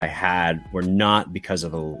I had were not because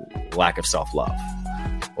of a lack of self-love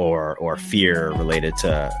or fear related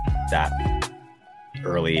to that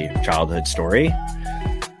early childhood story.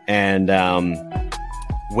 And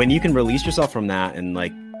when you can release yourself from that and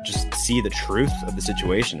like just see the truth of the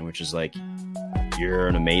situation, which is like, you're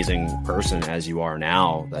an amazing person as you are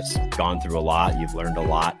now, that's gone through a lot, you've learned a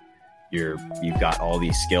lot, you've got all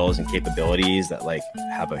these skills and capabilities that like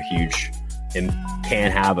have a huge and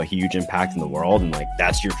can have a huge impact in the world, and like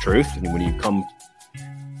that's your truth. And when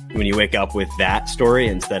you wake up with that story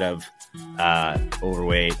instead of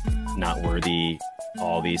overweight, not worthy,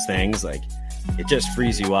 all these things, like it just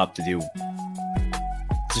frees you up to do,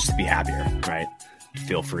 just to be happier, right? To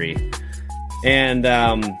feel free, and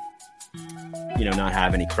not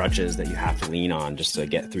have any crutches that you have to lean on just to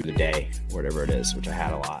get through the day, whatever it is, which I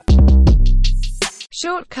had a lot.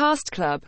 Short Cast Club.